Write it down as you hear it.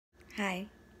Hi,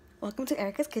 welcome to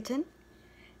Erica's kitchen.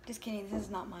 Just kidding, this is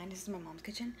not mine, this is my mom's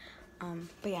kitchen.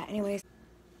 But yeah, anyways,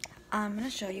 I'm gonna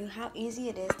show you how easy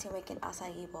it is to make an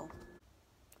acai bowl.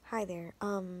 Hi there,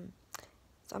 so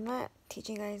I'm not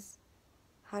teaching you guys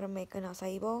how to make an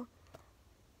acai bowl.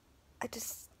 I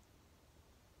just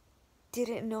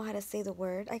didn't know how to say the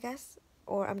word, I guess,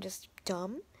 or I'm just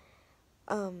dumb.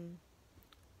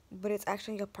 But it's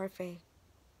actually a parfait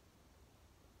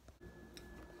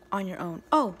on your own.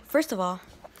 Oh, first of all,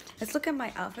 let's look at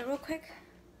my outfit real quick.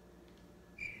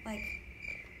 Like,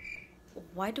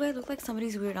 why do I look like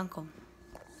somebody's weird uncle?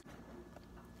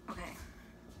 Okay.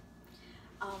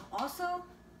 Also,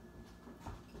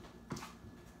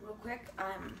 real quick,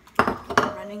 I'm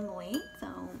running late, so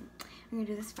I'm gonna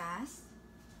do this fast.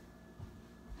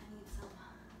 I need some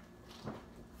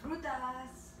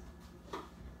frutas. Okay,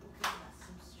 got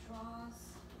some straws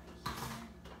right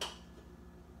here.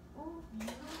 Oh,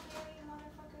 blueberry,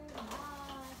 motherfucker.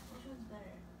 What? Which one's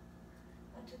better?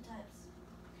 Got two types.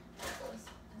 This is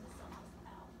almost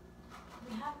out. Do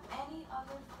we have any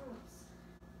other fruits?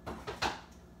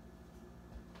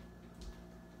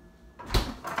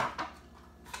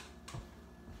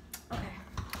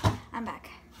 I'm back.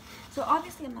 So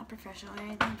obviously I'm not professional or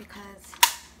anything because,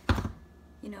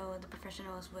 you know, the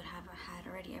professionals would have had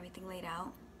already everything laid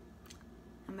out.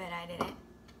 I admit I didn't.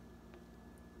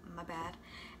 My bad.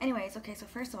 Anyways, okay, so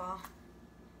first of all,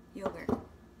 yogurt.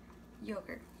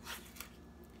 Yogurt.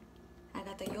 I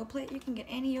got the Yoplait. You can get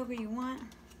any yogurt you want.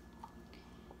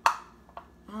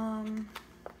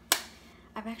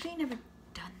 I've actually never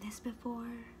done this before,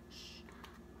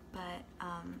 but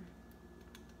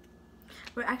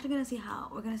we're actually gonna see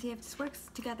if this works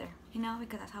together, you know,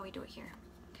 because that's how we do it here.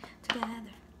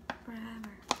 Together,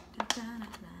 forever. Come on,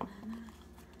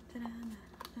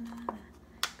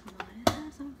 let's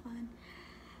have some fun.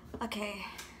 Okay,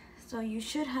 so you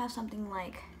should have something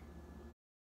like,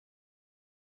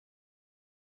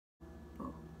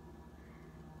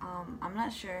 I'm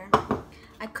not sure.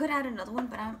 I could add another one,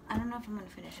 but I don't know if I'm gonna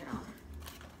finish it off.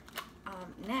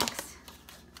 Next,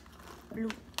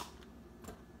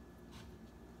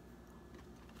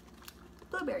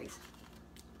 blueberries.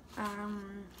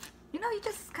 You know, you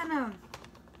just kind of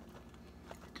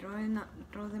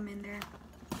throw them in there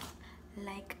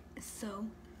like so,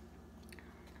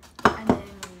 and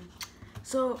then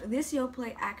so this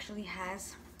Yoplait actually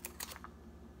has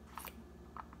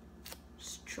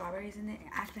strawberries in it.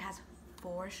 It actually has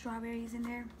 4 strawberries in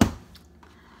there,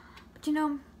 but you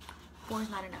know, 4 is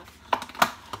not enough.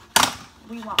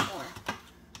 We want more.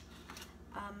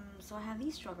 So I have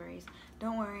these strawberries.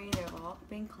 Don't worry, they've all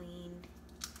been cleaned.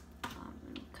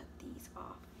 Let me cut these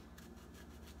off.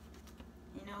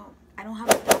 You know, I don't have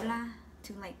a tabla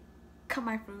to like cut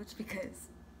my fruits because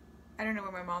I don't know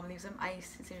where my mom leaves them. I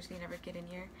seriously never get in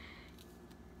here.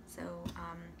 So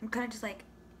I'm kind of just like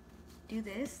do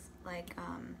this. Like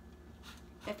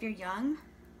if you're young,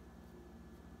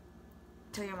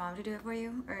 tell your mom to do it for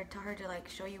you, or tell her to like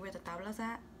show you where the tabla's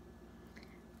at.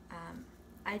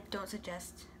 I don't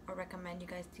suggest or recommend you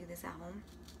guys do this at home.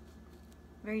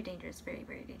 Very dangerous, very,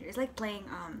 very dangerous. It's like playing,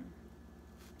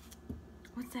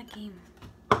 what's that game?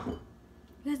 You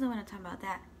guys know what I'm talking about,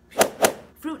 that.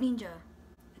 Fruit Ninja.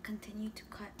 I continue to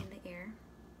cut in the air.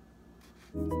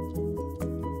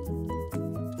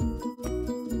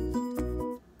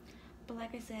 But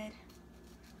like I said,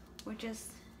 we're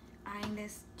just eyeing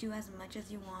this. Do as much as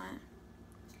you want.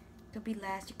 Could be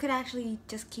less. You could actually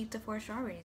just keep the 4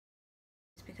 strawberries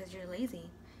because you're lazy.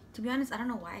 To be honest, I don't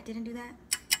know why I didn't do that.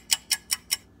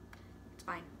 It's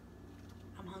fine.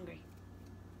 I'm hungry.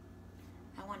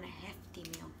 I want a hefty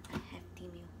meal. A hefty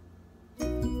meal.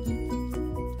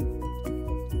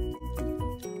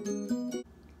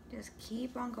 Just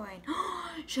keep on going.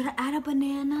 Should I add a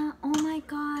banana? Oh my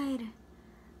god.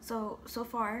 So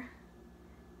far,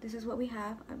 this is what we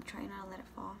have. I'm trying not to let it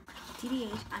fall.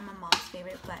 TBH, I'm my mom's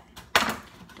favorite, but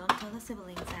don't tell the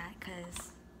siblings that,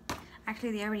 because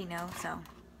actually they already know, so.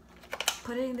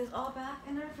 Putting this all back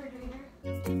in the refrigerator.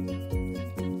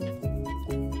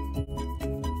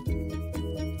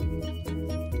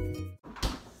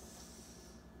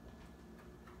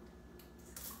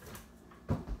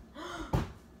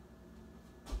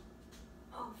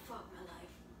 Oh, fuck my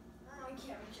life. Oh, I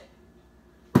can't reach it.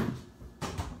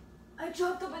 I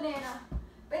dropped the banana.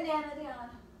 Banana down.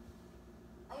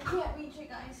 I can't reach it,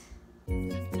 guys.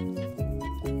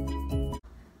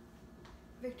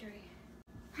 Victory.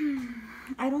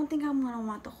 I don't think I'm gonna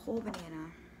want the whole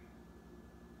banana.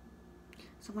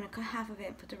 So I'm gonna cut half of it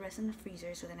and put the rest in the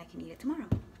freezer so then I can eat it tomorrow.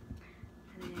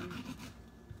 And then,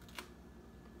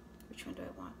 which one do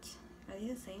I want? Are they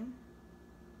the same?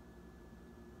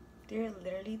 They're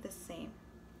literally the same.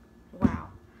 Wow.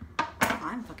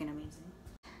 I'm fucking amazing.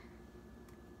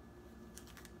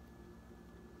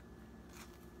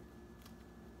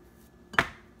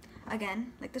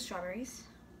 Again, like the strawberries,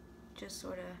 just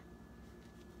sort of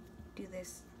do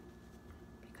this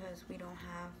because we don't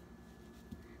have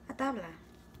a tabla.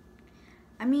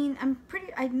 I mean,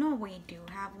 I know we do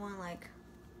have one, like,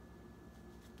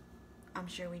 I'm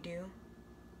sure we do.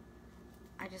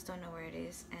 I just don't know where it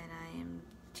is, and I am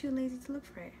too lazy to look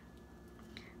for it.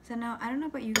 So now, I don't know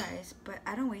about you guys, but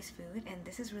I don't waste food, and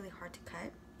this is really hard to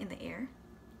cut in the air.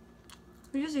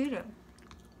 You just eat it.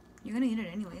 You're gonna eat it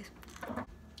anyways.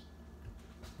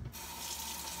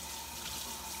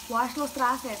 Wash los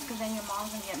trastes, because then your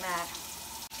mom's gonna get mad.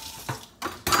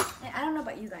 And I don't know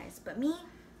about you guys, but me,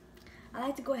 I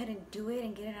like to go ahead and do it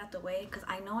and get it out the way, because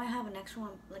I know I have an extra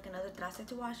one, like another traste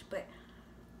to wash, but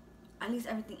at least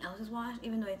everything else is washed,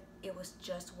 even though it was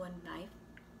just one knife.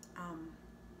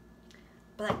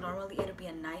 But like normally it would be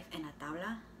a knife and a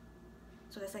tabla.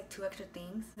 So that's like 2 extra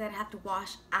things that I have to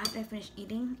wash after I finish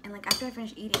eating. And like after I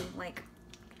finish eating, like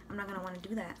I'm not gonna want to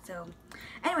do that. So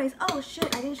anyways, oh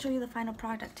shit, I didn't show you the final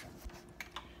product.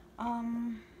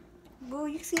 Well,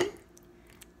 you see,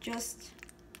 just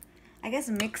I guess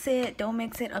mix it, don't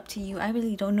mix it, up to you. I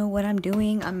really don't know what I'm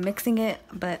doing. I'm mixing it,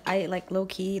 but I like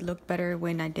low-key looked better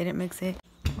when I didn't mix it.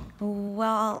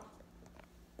 Well,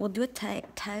 we'll do a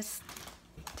test.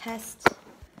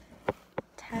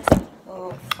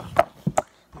 Oh,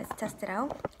 let's test it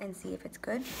out and see if it's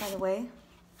good. By the way,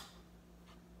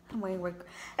 I'm wearing work.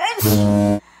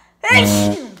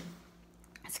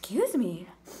 Excuse me.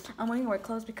 I'm wearing work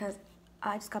clothes because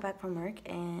I just got back from work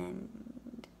and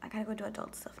I gotta go do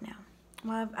adult stuff now.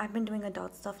 Well, I've been doing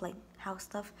adult stuff, like house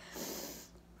stuff,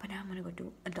 but now I'm gonna go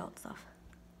do adult stuff.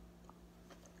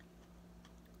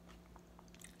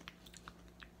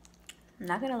 I'm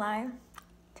not gonna lie,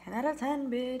 10 out of 10,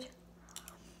 bitch.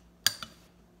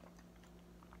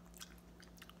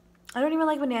 I don't even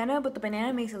like banana, but the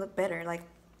banana makes it look better. Like,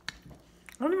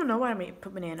 I don't even know why I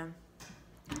put banana.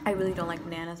 I really don't like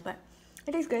bananas, but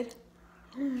it tastes good.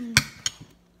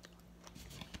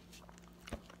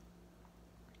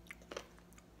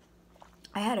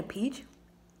 I had a peach,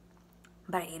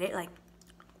 but I ate it like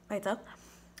by itself.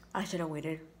 I should have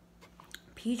waited.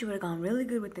 Peach would have gone really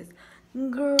good with this.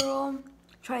 Girl,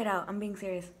 try it out. I'm being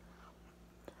serious.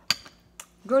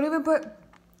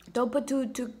 Don't put two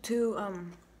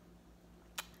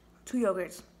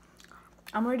yogurts.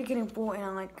 I'm already getting full and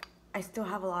I'm like, I still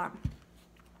have a lot.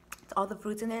 It's all the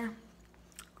fruits in there.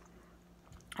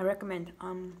 I recommend.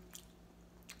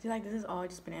 See, like this is all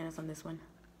just bananas on this one.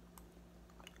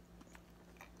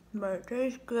 But it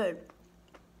tastes good.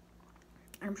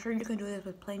 I'm sure you can do this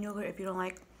with plain yogurt if you don't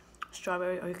like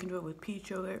strawberry, or you can do it with peach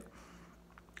yogurt.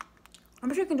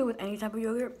 I'm sure you can do it with any type of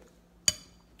yogurt.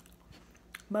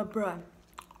 But bruh,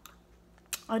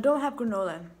 I don't have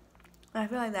granola. I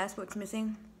feel like that's what's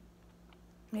missing.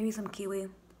 Maybe some kiwi.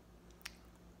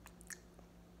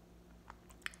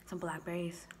 Some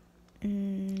blackberries.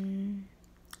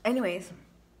 Anyways,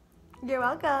 you're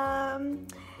welcome.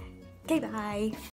 Okay, bye.